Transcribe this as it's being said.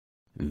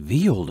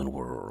The Olden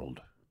World,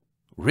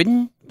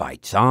 written by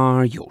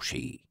Czar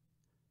Yoshi.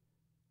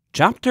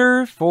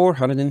 Chapter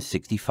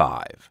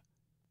 465.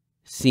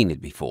 Seen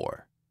it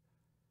before.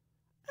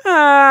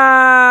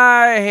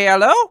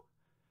 Hello?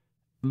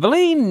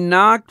 Valet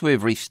knocked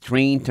with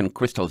restraint on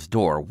Crystal's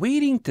door,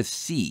 waiting to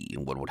see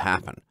what would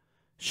happen.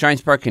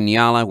 Shinespark and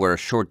Nyala were a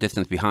short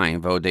distance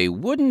behind, though they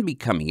wouldn't be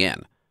coming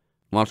in.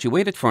 While she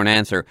waited for an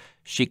answer,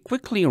 she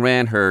quickly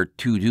ran her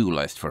to-do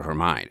list for her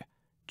mind.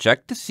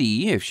 Checked to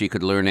see if she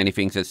could learn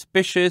anything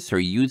suspicious or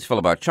useful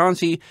about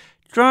Chauncey,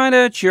 tried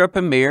to cheer up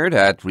a mare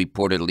that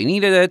reportedly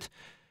needed it.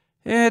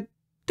 It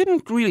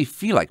didn't really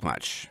feel like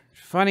much.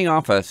 Fighting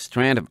off a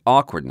strand of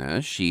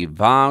awkwardness, she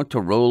vowed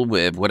to roll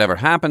with whatever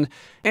happened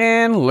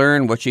and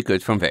learn what she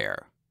could from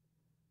there.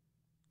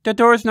 "The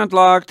door's not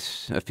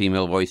locked," a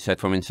female voice said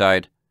from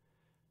inside.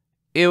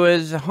 It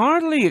was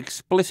hardly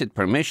explicit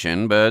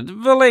permission, but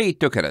Valet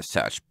took it as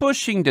such,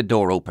 pushing the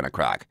door open a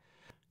crack.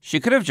 She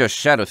could have just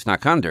shadow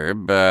snuck under,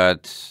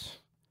 but...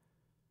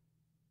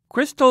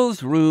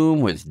 Crystal's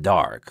room was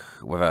dark,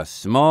 with a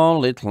small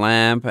lit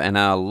lamp and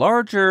a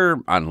larger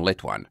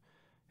unlit one.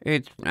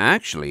 It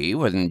actually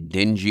wasn't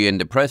dingy and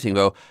depressing,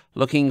 though,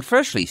 looking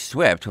freshly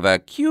swept with a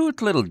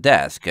cute little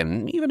desk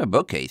and even a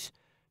bookcase.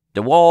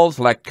 The walls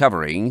lacked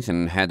coverings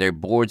and had their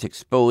boards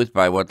exposed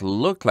by what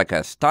looked like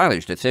a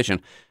stylish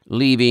decision,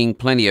 leaving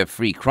plenty of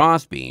free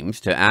crossbeams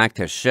to act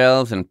as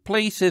shelves and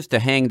places to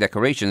hang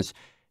decorations,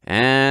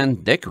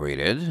 and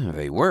decorated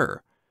they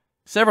were.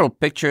 Several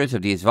pictures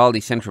of the Isvaldi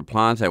Central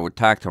Plaza were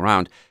tacked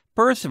around,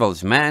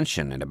 Percival's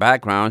mansion in the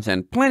backgrounds,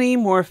 and plenty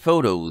more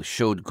photos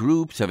showed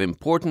groups of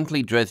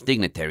importantly dressed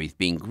dignitaries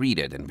being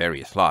greeted in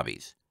various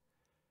lobbies.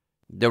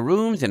 The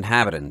room's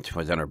inhabitant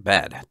was on her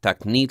bed,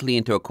 tucked neatly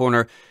into a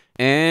corner,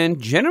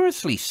 and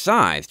generously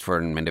sized for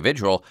an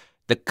individual,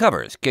 the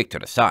covers kicked to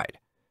the side.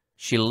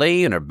 She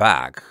lay on her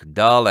back,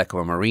 dull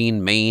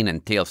aquamarine mane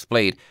and tail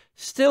splayed,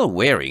 still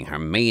wearing her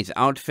maid's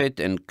outfit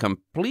and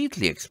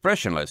completely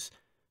expressionless,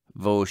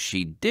 though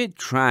she did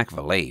track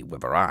Valet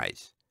with her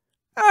eyes.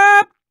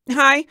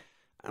 Hi.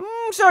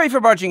 Sorry for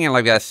barging in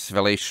like this,"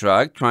 Valet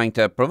shrugged, trying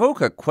to provoke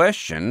a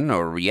question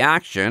or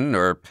reaction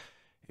or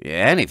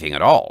anything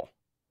at all.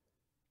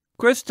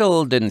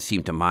 Crystal didn't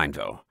seem to mind,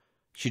 though.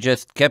 She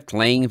just kept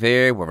laying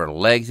there with her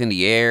legs in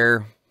the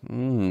air.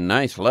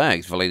 Nice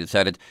legs, Valet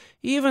decided,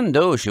 even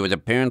though she was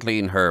apparently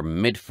in her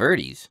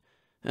mid-30s.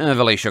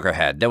 Valet shook her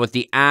head. That was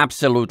the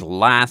absolute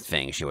last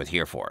thing she was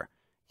here for.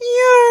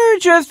 "You're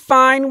just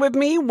fine with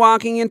me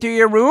walking into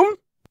your room?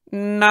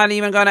 Not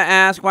even gonna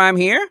ask why I'm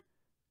here?"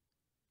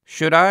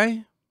 "Should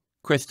I?"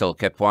 Crystal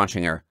kept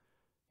watching her.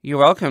 "You're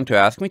welcome to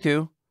ask me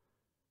to."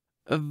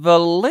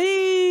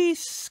 Valet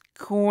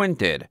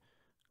squinted.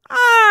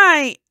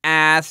 "I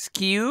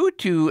ask you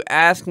to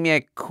ask me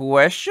a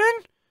question?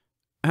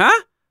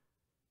 Huh?"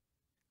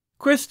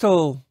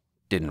 Crystal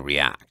didn't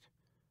react.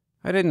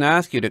 "I didn't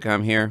ask you to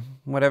come here.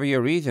 Whatever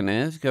your reason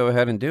is, go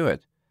ahead and do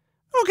it."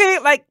 "Okay,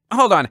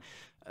 hold on."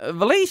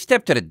 Valet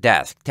stepped to the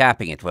desk,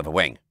 tapping it with a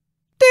wing.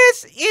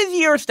 "This is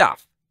your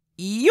stuff.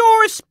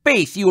 Your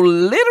space. You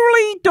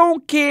literally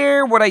don't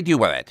care what I do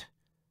with it."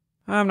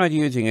 "I'm not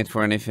using it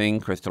for anything,"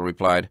 Crystal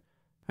replied.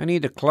 "I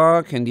need the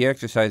clock and the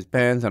exercise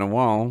bands on a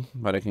wall,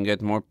 but I can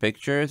get more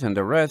pictures, and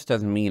the rest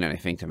doesn't mean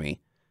anything to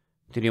me.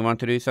 Did you want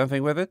to do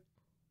something with it?"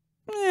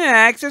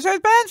 "Exercise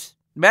bands?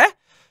 Meh."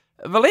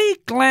 Valet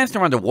glanced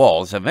around the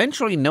walls,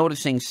 eventually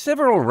noticing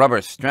several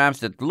rubber straps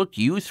that looked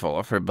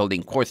useful for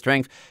building core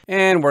strength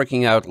and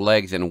working out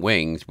legs and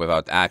wings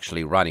without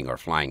actually running or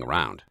flying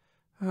around.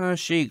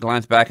 She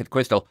glanced back at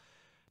Crystal.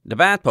 The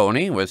bat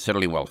pony was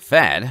certainly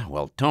well-fed,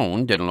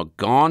 well-toned, didn't look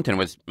gaunt, and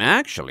was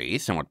actually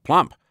somewhat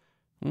plump.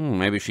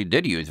 Maybe she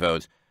did use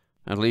those.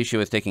 At least she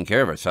was taking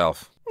care of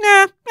herself.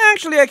 "Nah,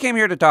 actually I came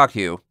here to talk to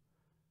you."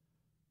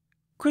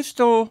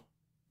 Crystal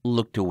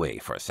looked away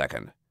for a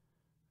second.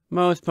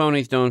 "Most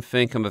ponies don't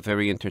think I'm a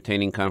very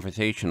entertaining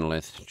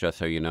conversationalist, just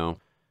so you know.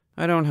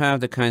 I don't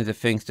have the kinds of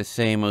things to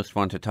say most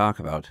want to talk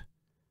about."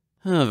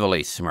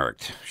 Valet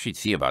smirked. She'd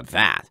see about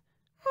that.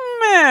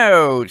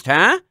 "Most,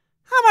 huh?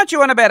 How much you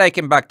want to bet I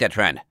can buck that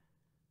trend?"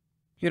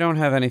 "You don't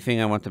have anything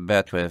I want to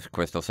bet with,"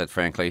 Crystal said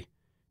frankly.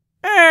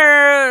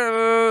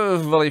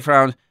 Valet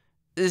frowned.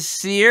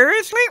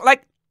 "Seriously?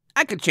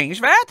 I could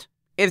change that?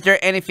 Is there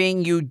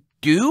anything you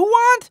do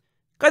want?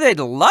 'Cause I'd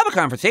love a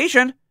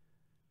conversation."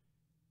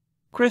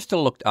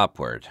 Crystal looked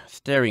upward,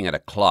 staring at a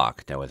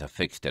clock that was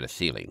affixed to the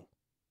ceiling.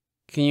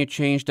 "Can you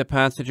change the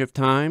passage of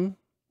time?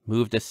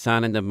 Move the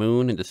sun and the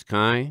moon in the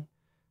sky?"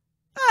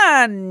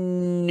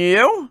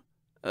 No."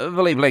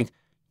 Valet blinked.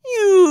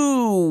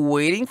 "You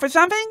waiting for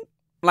something?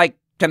 Like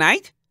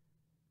tonight?"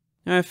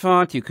 "I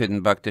thought you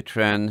couldn't buck the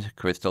trend,"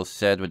 Crystal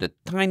said with the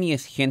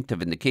tiniest hint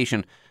of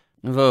indication,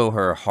 though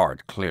her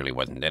heart clearly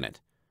wasn't in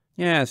it.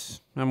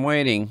 "Yes, I'm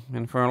waiting,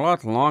 and for a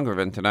lot longer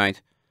than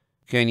tonight.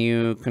 Can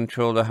you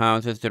control the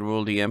houses that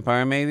rule the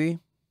Empire, maybe?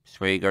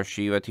 Sway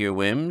Garcia to your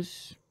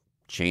whims?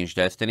 Change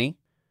destiny?"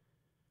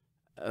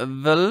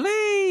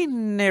 Valet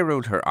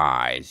narrowed her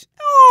eyes.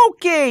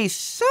 "Okay,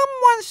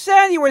 someone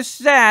said you were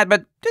sad,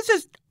 but this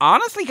is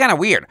honestly kind of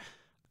weird.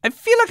 I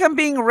feel like I'm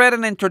being read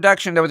an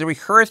introduction that was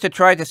rehearsed to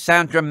try to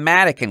sound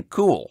dramatic and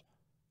cool.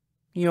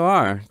 You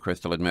are,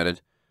 Crystal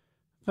admitted.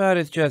 But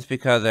it's just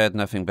because I had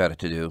nothing better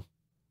to do.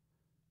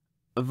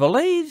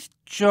 Valet's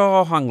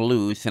jaw hung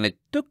loose, and it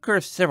took her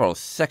several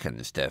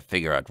seconds to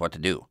figure out what to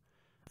do.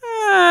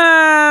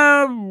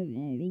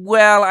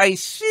 Well, I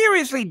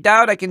seriously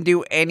doubt I can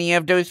do any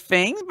of those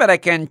things, but I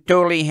can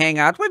totally hang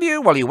out with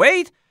you while you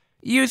wait.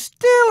 You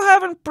still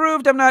haven't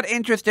proved I'm not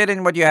interested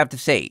in what you have to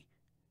say.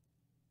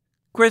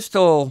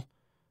 Crystal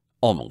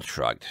almost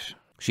shrugged.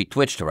 She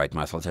twitched her right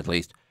muscles, at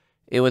least.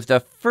 It was the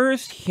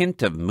first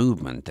hint of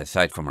movement,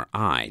 aside from her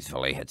eyes,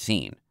 Valet had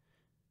seen.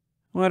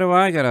 What do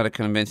I get out of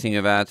convincing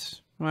you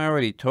that? I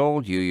already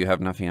told you you have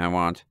nothing I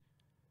want.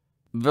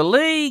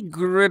 Valet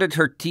gritted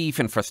her teeth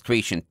in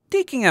frustration,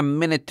 taking a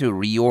minute to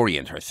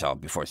reorient herself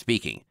before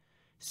speaking.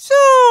 So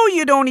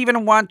you don't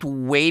even want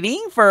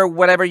waiting for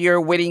whatever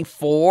you're waiting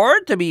for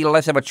to be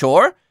less of a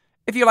chore?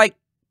 If you,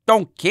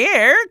 don't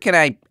care, can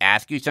I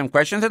ask you some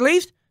questions at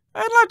least?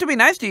 I'd love to be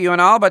nice to you and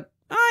all, but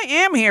I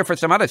am here for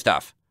some other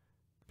stuff.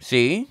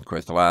 See?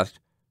 Crystal asked.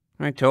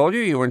 I told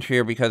you weren't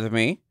here because of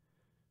me.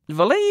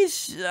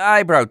 Valet's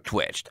eyebrow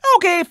twitched.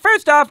 Okay,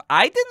 first off,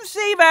 I didn't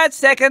say that.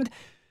 Second,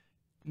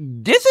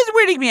 this is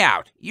weirding me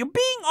out. You're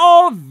being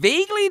all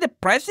vaguely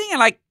depressing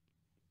and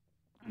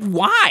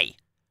why?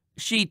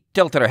 She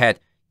tilted her head.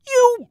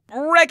 You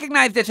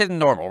recognize this isn't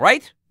normal,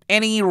 right?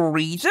 Any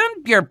reason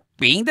you're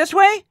being this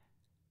way?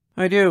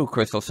 I do,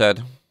 Crystal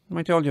said.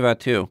 I told you that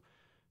too.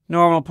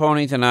 Normal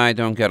ponies and I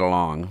don't get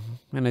along,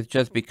 and it's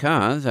just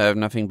because I have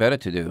nothing better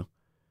to do.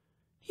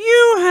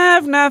 You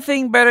have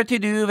nothing better to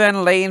do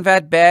than lay in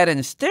that bed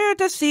and stare at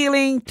the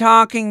ceiling,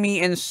 talking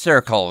me in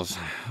circles,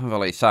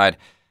 Valet sighed.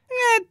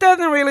 It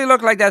doesn't really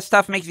look like that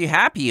stuff makes you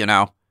happy, you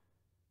know.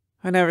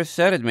 I never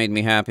said it made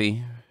me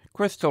happy.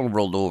 Crystal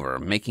rolled over,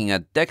 making a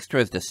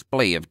dexterous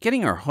display of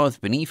getting her hooves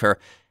beneath her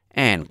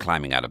and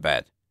climbing out of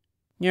bed.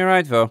 You're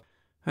right, though.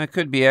 I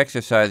could be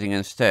exercising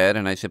instead,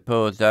 and I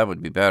suppose that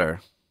would be better.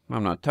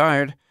 I'm not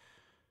tired.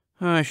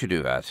 I should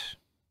do that.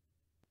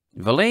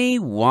 Valet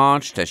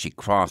watched as she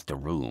crossed the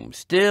room,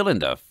 still in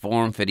the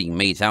form-fitting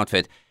maid's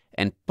outfit,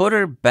 and put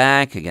her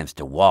back against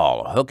the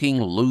wall,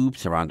 hooking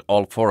loops around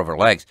all four of her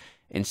legs,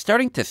 and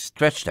starting to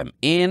stretch them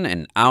in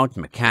and out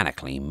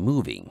mechanically,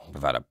 moving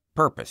without a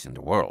purpose in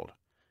the world.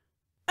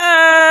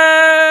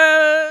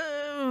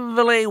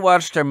 Valet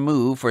watched her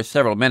move for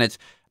several minutes,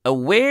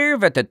 aware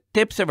that the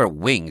tips of her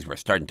wings were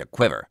starting to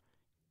quiver.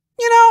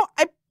 You know,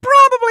 I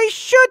probably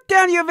should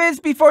tell you this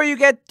before you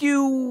get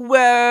too,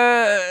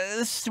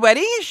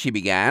 sweaty, she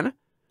began.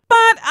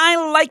 But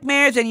I like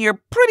mares and you're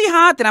pretty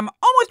hot, and I'm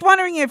almost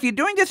wondering if you're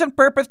doing this on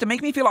purpose to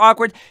make me feel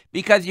awkward,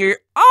 because you're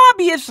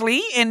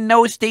obviously in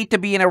no state to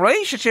be in a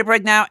relationship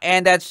right now,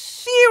 and that's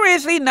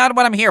seriously not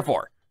what I'm here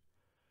for.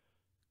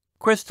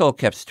 Crystal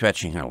kept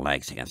stretching her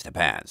legs against the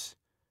pads.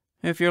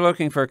 If you're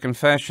looking for a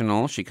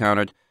confessional, she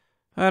countered,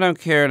 I don't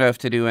care enough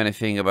to do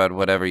anything about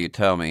whatever you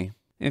tell me.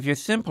 If you're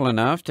simple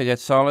enough to get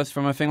solace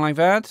from a thing like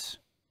that,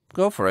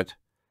 go for it.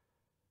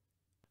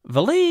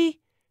 Valet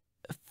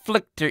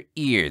flicked her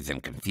ears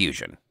in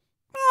confusion.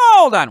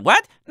 Hold on,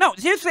 what? No,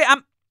 seriously,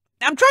 I'm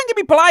trying to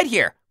be polite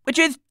here, which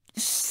is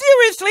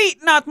seriously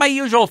not my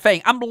usual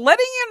thing. I'm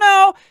letting you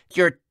know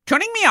you're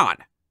turning me on.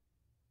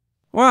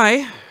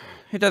 Why?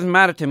 It doesn't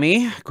matter to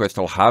me,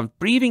 Crystal huffed,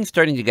 breathing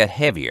starting to get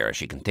heavier as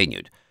she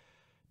continued.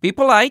 Be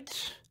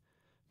polite.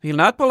 Be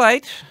not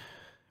polite.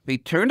 Be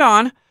turned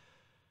on.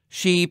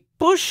 She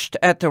pushed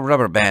at the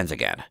rubber bands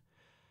again.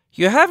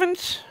 You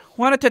haven't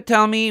wanted to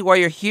tell me why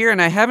you're here,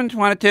 and I haven't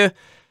wanted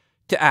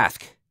to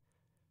ask.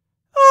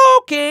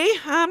 Okay,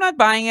 I'm not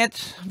buying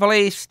it.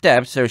 Valet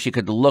stepped so she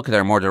could look at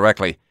her more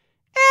directly.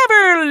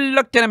 Ever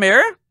looked in a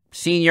mirror?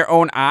 Seen your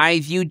own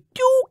eyes? You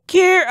do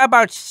care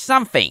about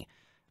something.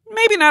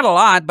 Maybe not a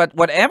lot, but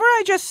whatever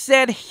I just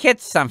said hit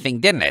something,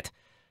 didn't it?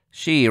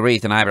 She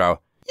raised an eyebrow.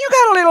 You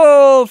got a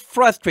little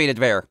frustrated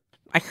there.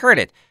 I heard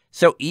it.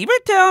 So either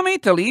tell me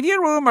to leave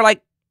your room or,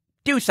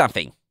 do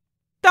something.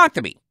 Talk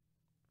to me.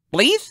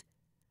 Please?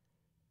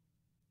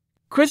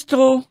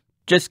 Crystal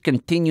just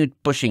continued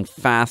pushing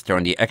faster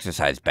on the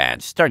exercise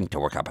band, starting to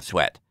work up a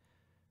sweat.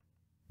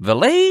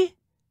 Valet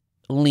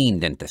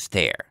leaned in to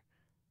stare.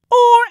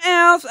 Or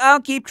else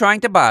I'll keep trying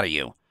to bother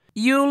you.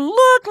 You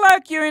look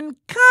like you're in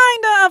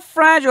kinda a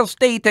fragile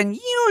state, and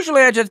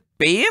usually I just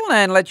bail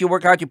and let you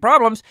work out your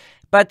problems,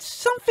 but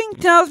something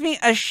tells me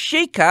a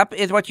shake-up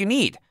is what you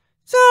need.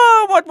 So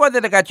what was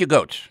it that got you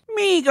goat?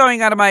 Me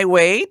going out of my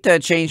way to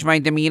change my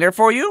demeanor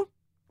for you?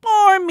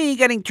 Or me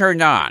getting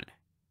turned on?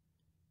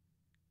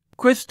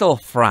 Crystal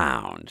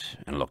frowned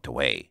and looked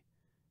away.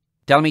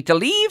 Tell me to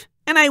leave,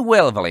 and I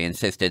will, Valet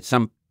insisted,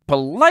 some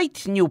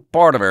polite new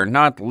part of her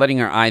not letting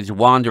her eyes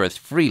wander as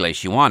freely as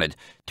she wanted,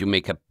 to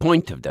make a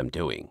point of them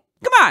doing.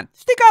 Come on,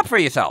 stick up for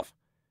yourself.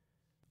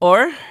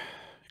 Or,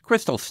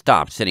 Crystal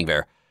stopped sitting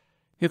there.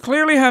 You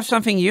clearly have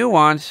something you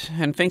want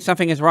and think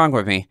something is wrong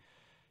with me.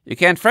 You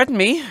can't threaten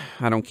me.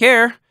 I don't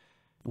care.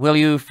 Will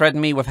you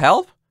threaten me with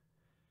help?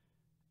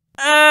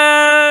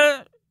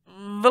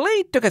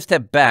 Valet took a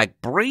step back,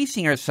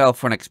 bracing herself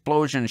for an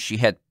explosion she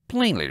had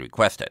plainly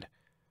requested.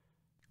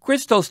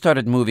 Crystal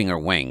started moving her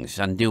wings,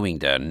 undoing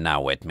the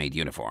now-wet-made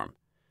uniform.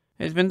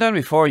 It's been done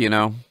before, you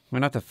know. We're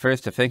not the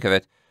first to think of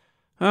it.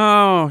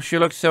 Oh, she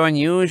looks so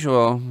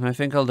unusual. I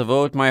think I'll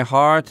devote my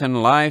heart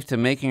and life to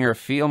making her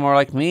feel more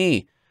like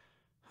me.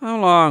 How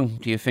long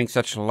do you think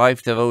such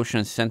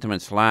life-devotion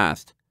sentiments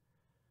last?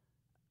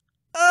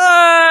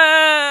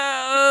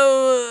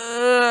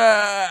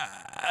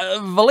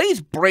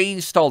 Valet's brain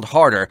stalled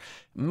harder,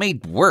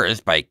 made worse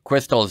by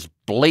Crystal's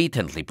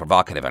blatantly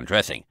provocative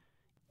undressing.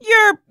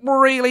 You're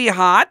really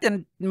hot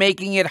and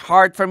making it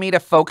hard for me to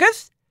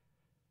focus?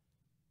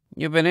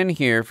 You've been in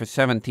here for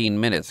 17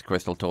 minutes,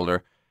 Crystal told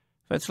her.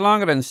 It's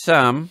longer than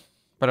some,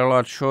 but a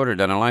lot shorter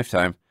than a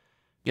lifetime.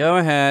 Go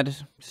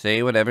ahead,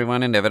 say what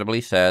everyone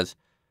inevitably says.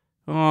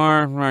 Or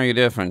are you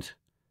different?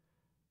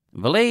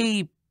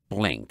 Valet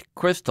blinked,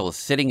 Crystal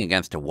sitting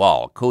against a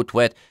wall, coat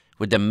wet,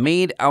 with the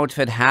maid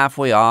outfit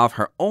halfway off,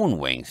 her own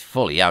wings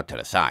fully out to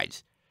the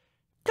sides.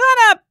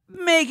 Kinda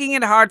making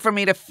it hard for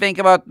me to think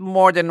about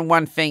more than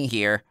one thing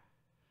here.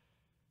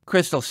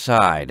 Crystal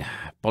sighed,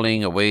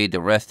 pulling away the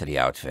rest of the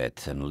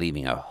outfit and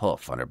leaving a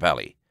hoof on her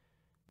belly.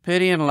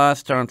 Pity and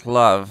lust aren't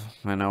love,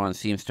 and no one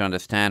seems to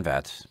understand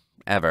that,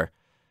 ever.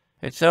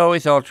 It's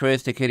always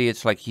altruistic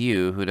idiots like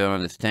you who don't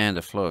understand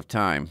the flow of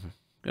time.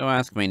 Go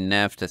ask me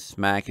Neff to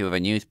smack you with a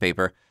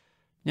newspaper.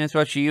 That's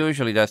what she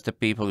usually does to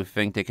people who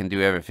think they can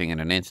do everything in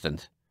an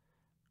instant.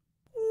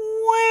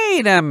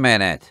 Wait a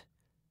minute.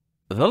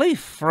 Valet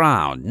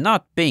frowned,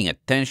 not paying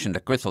attention to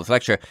Crystal's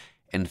lecture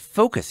and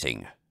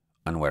focusing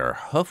on where her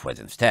hoof was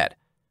instead.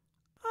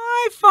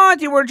 I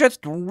thought you were just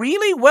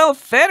really well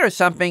fed or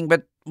something,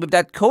 but with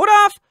that coat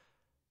off?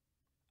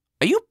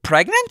 Are you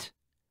pregnant?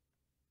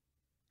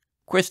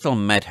 Crystal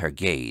met her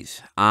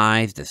gaze,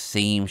 eyes the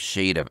same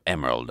shade of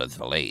emerald as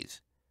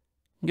Valet's.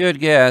 Good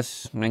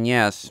guess, and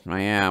yes, I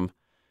am.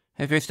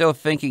 If you're still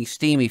thinking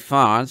steamy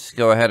thoughts,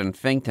 go ahead and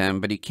think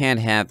them, but you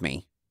can't have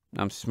me.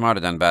 I'm smarter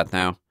than that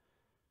now.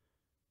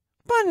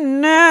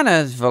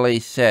 Bananas, Valet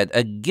said,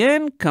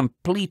 again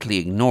completely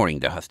ignoring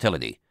the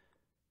hostility.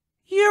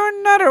 You're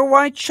another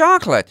white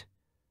chocolate.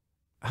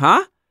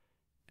 Huh?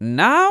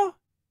 Now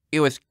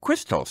it was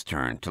Crystal's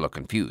turn to look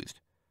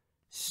confused.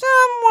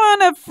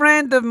 Someone a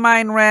friend of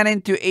mine ran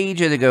into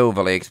ages ago,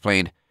 Valet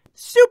explained.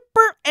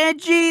 Super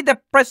edgy,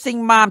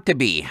 depressing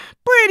mom-to-be.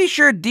 Pretty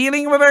sure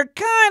dealing with her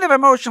kind of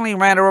emotionally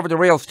ran her over the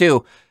rails,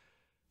 too.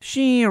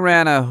 She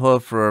ran a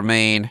hoof for her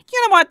mane.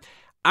 You know what?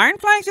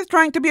 Ironflanks is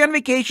trying to be on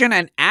vacation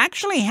and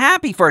actually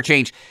happy for a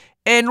change,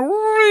 and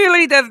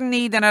really doesn't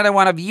need another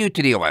one of you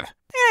to deal with.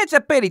 It's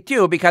a pity,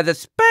 too, because as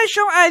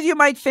special as you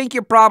might think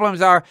your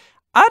problems are,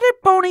 other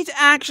ponies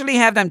actually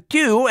have them,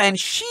 too, and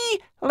she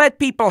let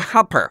people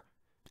help her.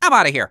 I'm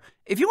out of here.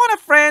 If you want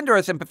a friend or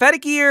a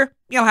sympathetic ear,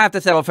 you'll have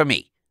to settle for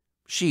me.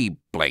 She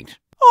blinked.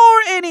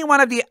 Or any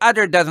one of the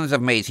other dozens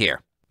of maids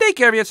here. Take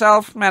care of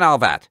yourself and all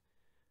that.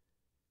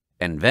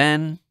 And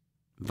then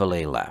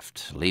Valet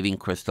left, leaving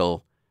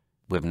Crystal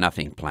with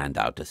nothing planned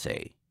out to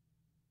say.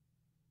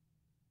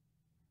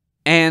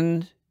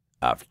 End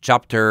of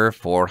chapter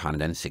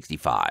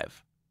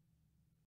 465.